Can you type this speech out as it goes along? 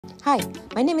Hi,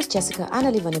 my name is Jessica and I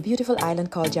live on a beautiful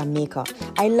island called Jamaica.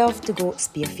 I love to go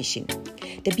spearfishing.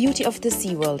 The beauty of the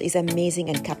SeaWorld is amazing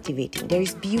and captivating. There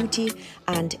is beauty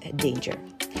and danger.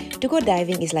 To go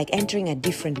diving is like entering a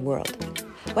different world.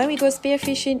 When we go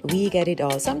spearfishing, we get it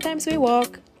all. Sometimes we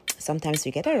walk, sometimes we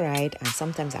get a ride, and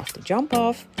sometimes have to jump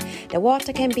off. The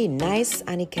water can be nice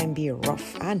and it can be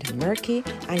rough and murky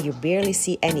and you barely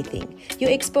see anything.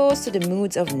 You're exposed to the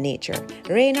moods of nature.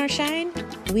 Rain or shine,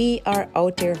 we are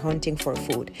out there hunting for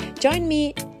food. Join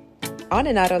me on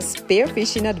another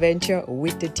spearfishing adventure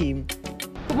with the team.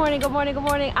 Good morning, good morning, good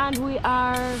morning, and we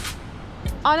are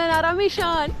on another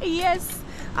mission. Yes.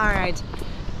 All right,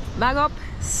 bag up,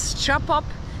 strap up,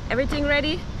 everything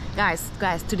ready. Guys,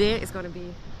 today is gonna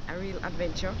be a real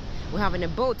adventure. We're having a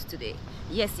boat today.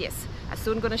 Yes. I'm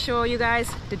soon gonna show you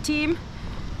guys the team.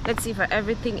 Let's see for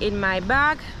everything in my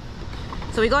bag.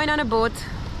 So we're going on a boat.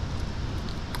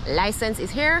 License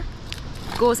is here.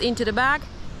 Goes into the bag.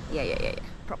 Yeah.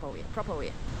 Proper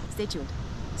way. Stay tuned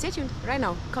right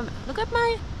now. Come, look at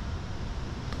my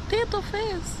potato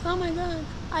face. Oh my god.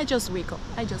 I just wake up.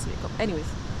 Anyways,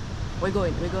 we're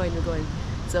going.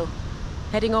 So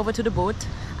heading over to the boat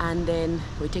and then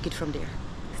we take it from there.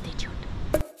 Stay tuned.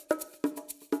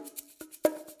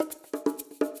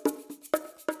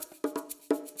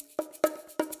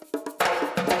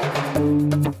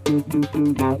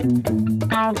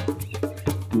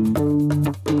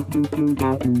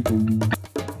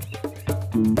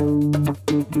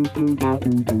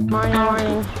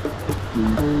 Morning.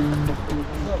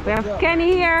 We have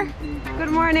Kenny here. Good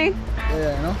morning.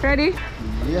 Yeah, you know? Ready?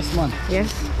 Yes, man.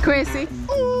 Yes. Quasey.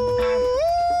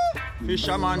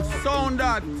 Fisherman sound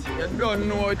that. You don't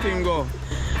know what thing go.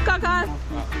 Kokal.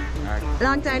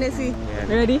 Long time to see. Yeah.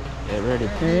 Ready? Yeah, ready.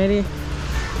 Ready.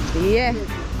 Yeah.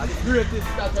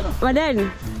 But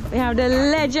then we have the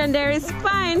legendary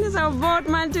Spine. It's our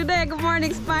boatman today. Good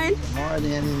morning, Spine.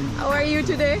 Morning. How are you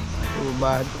today? Too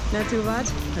bad. Not too bad?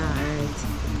 Alright.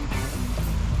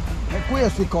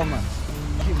 Quasey come on.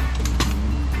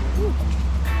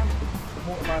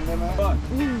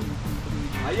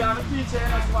 Are you on the beach here?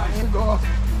 That's why. You go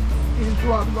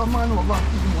into a go man over to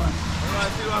the one. You want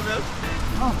to see what else?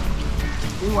 No.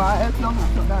 You want help no man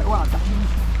to that water.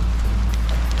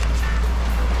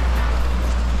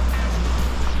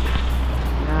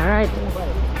 Alright.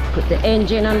 Put the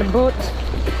engine on the boat.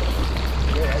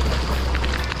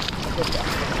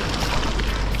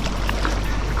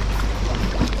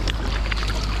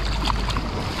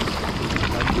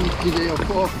 Today, of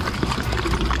course.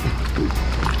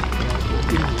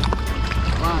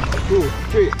 1, 2,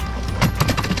 3.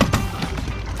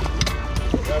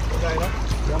 That's the guy, no?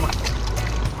 Come on.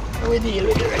 We deal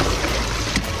with it.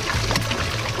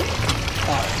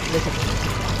 Listen.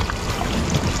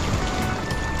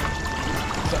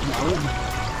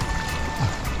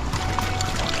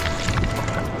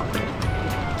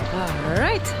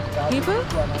 Alright, people.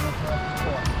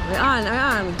 We're on.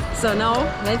 So now,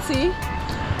 let's see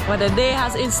what the day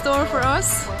has in store for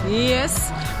us.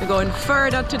 Yes, we're going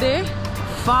further today,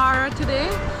 farther today,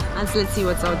 and so let's see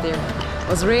what's out there. It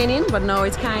was raining, but now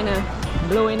it's kind of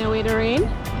blowing away the rain.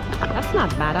 That's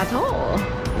not bad at all.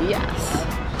 Yes,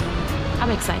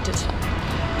 I'm excited.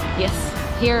 Yes,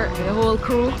 here the whole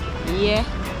crew. Yeah.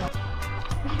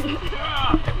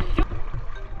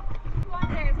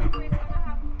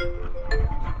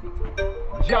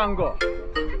 Django.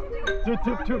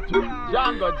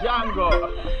 Django.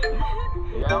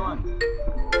 Yeah, man.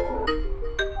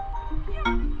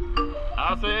 I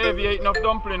say, have you eaten enough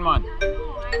dumpling, man? I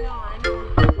know.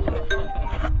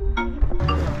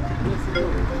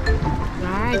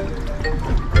 Alright.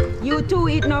 You too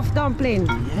eat enough dumpling.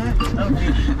 Yeah.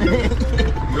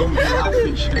 Dumpling and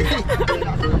fish.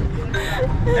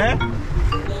 Eh?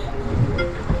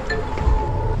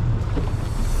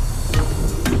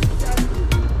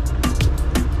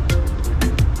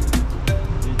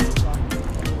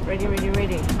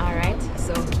 Ready. Alright,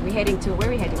 so we're heading to, where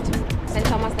are we heading to? St.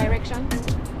 Thomas direction?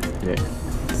 Yeah.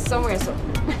 Somewhere so.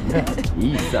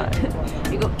 East side.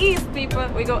 We go east, people.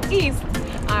 We go east.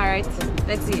 Alright,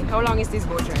 let's see. How long is this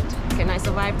boat ride? Can I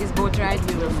survive this boat ride?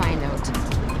 We will find out.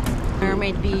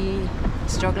 Mermaid be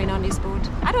struggling on this boat?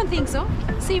 I don't think so.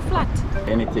 Sea flat.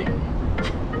 Anything.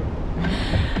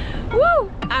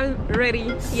 Woo! I'm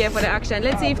ready here for the action.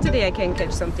 Let's see if today I can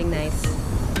catch something nice.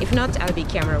 If not, I'll be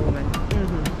camera woman.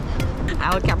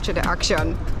 I'll capture the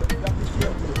action.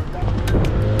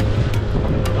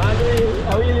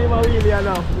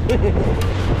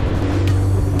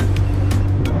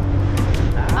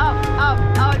 Up,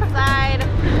 outside.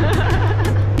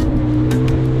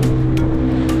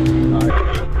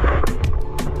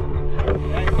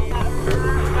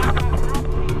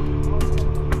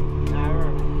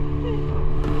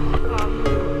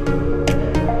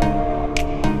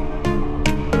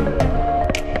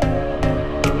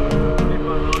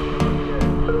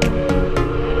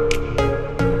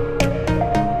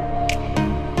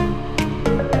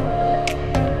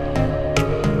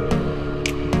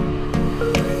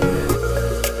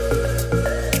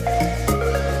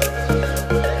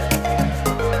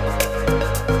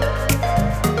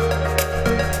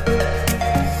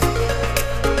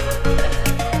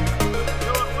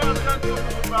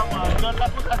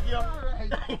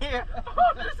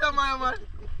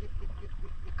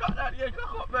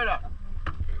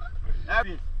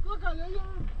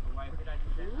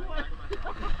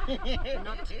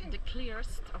 Not the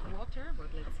clearest of water, but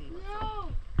let's see.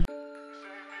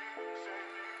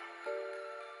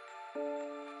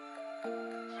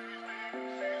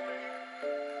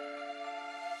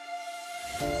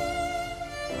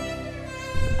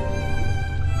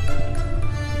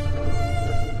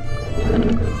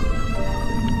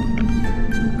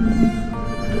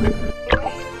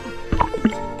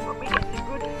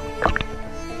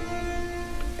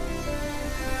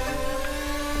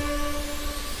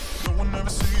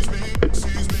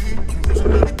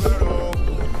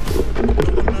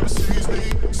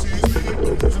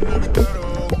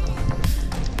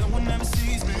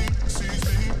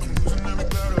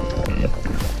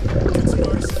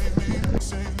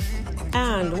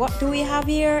 And what do we have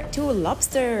here? 2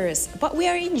 lobsters. But we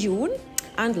are in June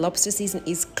and lobster season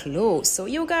is closed. So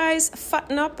you guys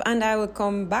fatten up and I will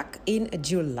come back in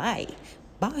July.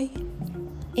 Bye.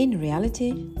 In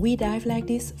reality, we dive like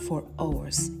this for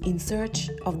hours in search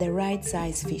of the right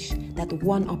size fish, that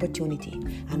one opportunity.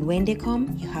 And when they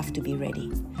come, you have to be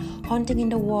ready. Hunting in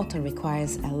the water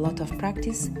requires a lot of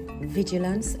practice,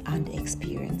 vigilance, and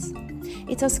experience.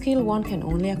 It's a skill one can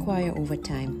only acquire over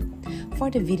time. For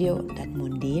the video, that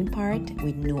mundane part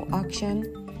with no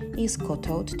action is cut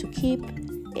out to keep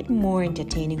it more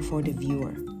entertaining for the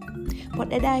viewer. But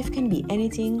the dive can be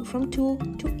anything from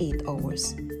 2 to 8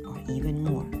 hours or even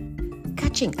more.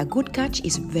 Catching a good catch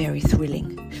is very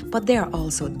thrilling, but there are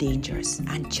also dangers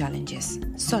and challenges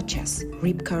such as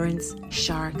rip currents,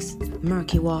 sharks,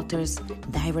 murky waters,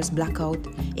 divers blackout,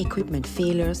 equipment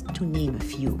failures, to name a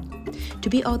few. To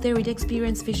be out there with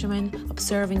experienced fishermen,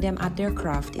 observing them at their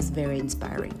craft is very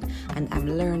inspiring, and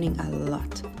I'm learning a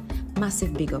lot.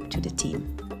 Massive big up to the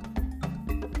team.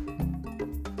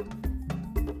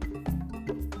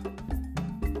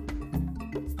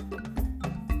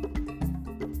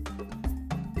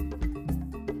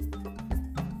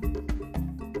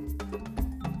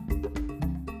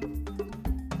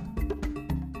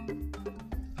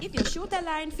 If you shoot a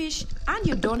lionfish and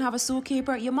you don't have a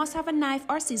zookeeper, you must have a knife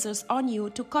or scissors on you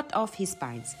to cut off his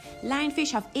spines.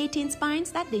 Lionfish have 18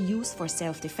 spines that they use for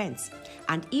self-defense,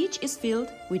 and each is filled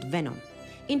with venom.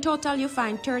 In total, you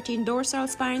find 13 dorsal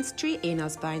spines, 3 anal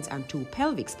spines, and 2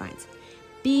 pelvic spines.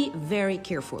 Be very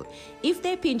careful. If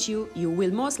they pinch you, you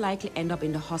will most likely end up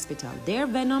in the hospital. Their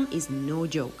venom is no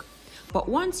joke. But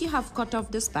once you have cut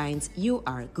off the spines, you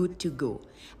are good to go.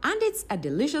 And it's a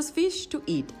delicious fish to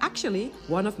eat. Actually,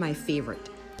 one of my favorite.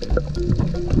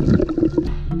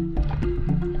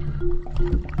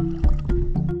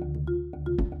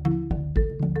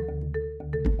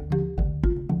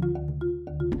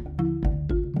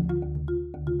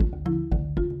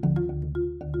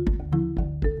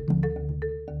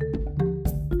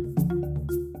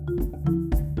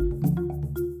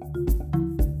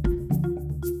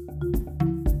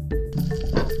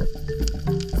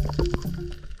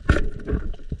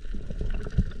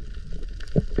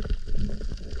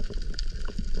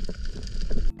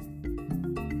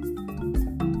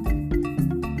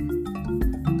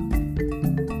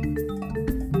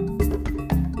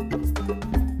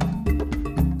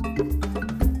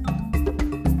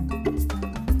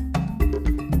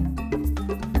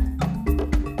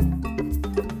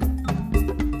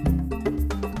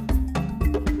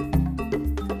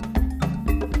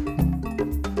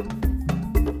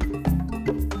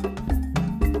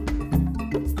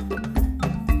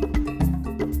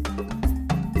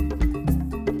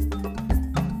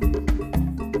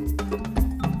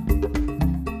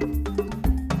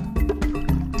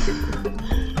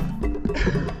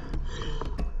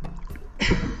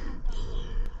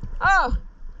 Oh,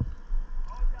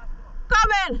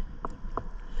 come in.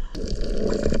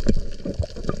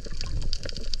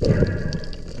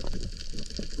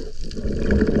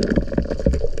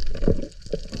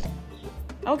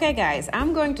 Okay guys,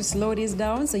 I'm going to slow this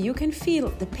down so you can feel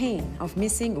the pain of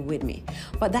missing with me.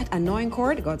 But that annoying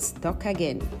cord got stuck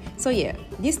again. So yeah,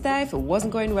 this dive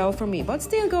wasn't going well for me, but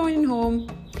still going home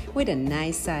with a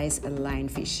nice size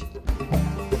lionfish.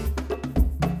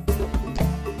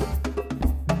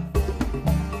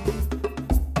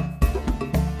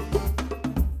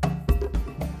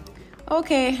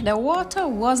 Okay, the water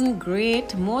wasn't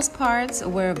great, most parts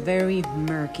were very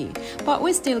murky, but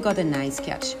we still got a nice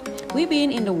catch. We've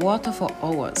been in the water for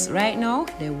hours. Right now,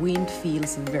 the wind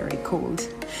feels very cold.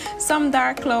 Some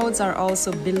dark clouds are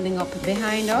also building up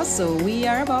behind us, so we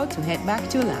are about to head back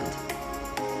to land.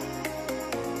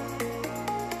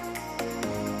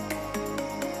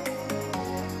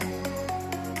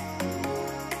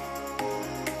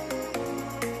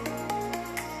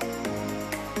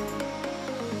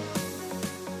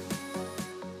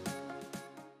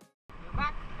 You're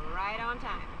back right on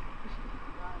time.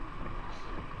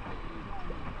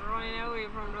 running away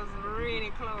from those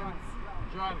rainy clouds.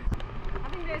 Johnny. I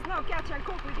think there's no catch and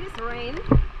cook with this rain.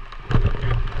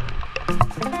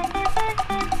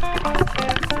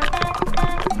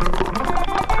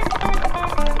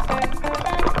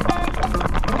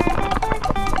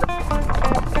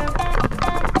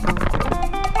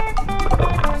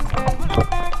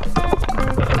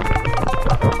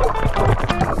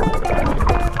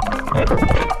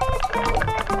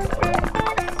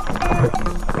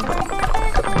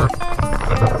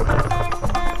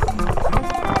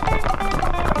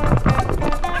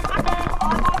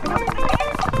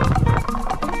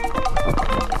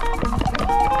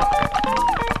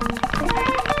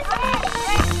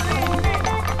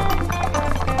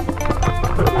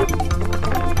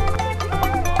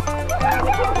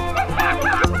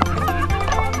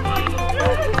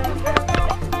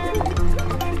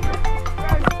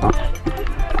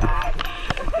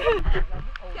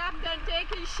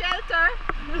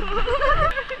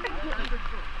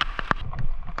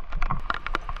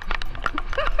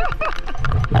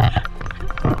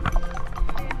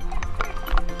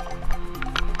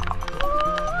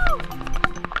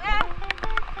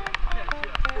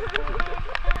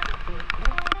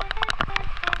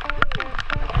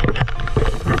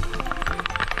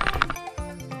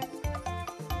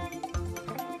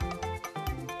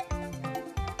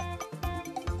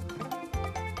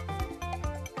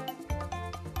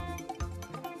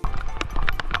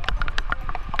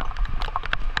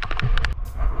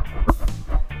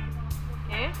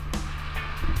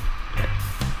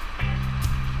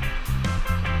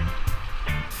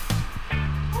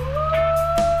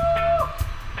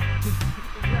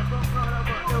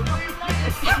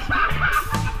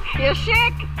 You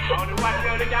shake!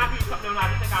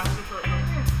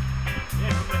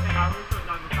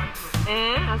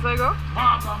 As I go?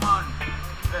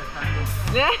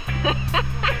 Yeah.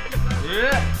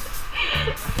 Yeah.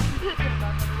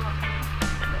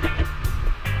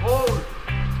 Hold.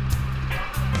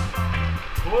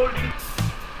 Hold it.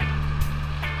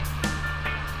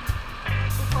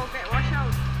 Okay, wash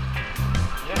out.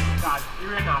 Yes, God.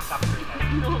 You're not stopping.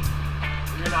 No.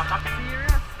 You're not stopping.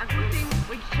 Serious. A good thing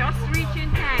we just reached in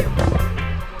time.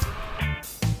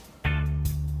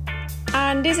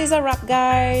 And this is a wrap,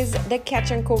 guys. The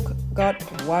catch and cook got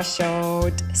washed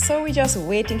out, so we're just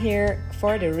waiting here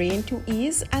for the rain to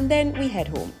ease and then we head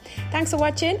home. Thanks for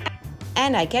watching,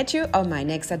 and I catch you on my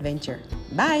next adventure.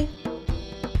 Bye.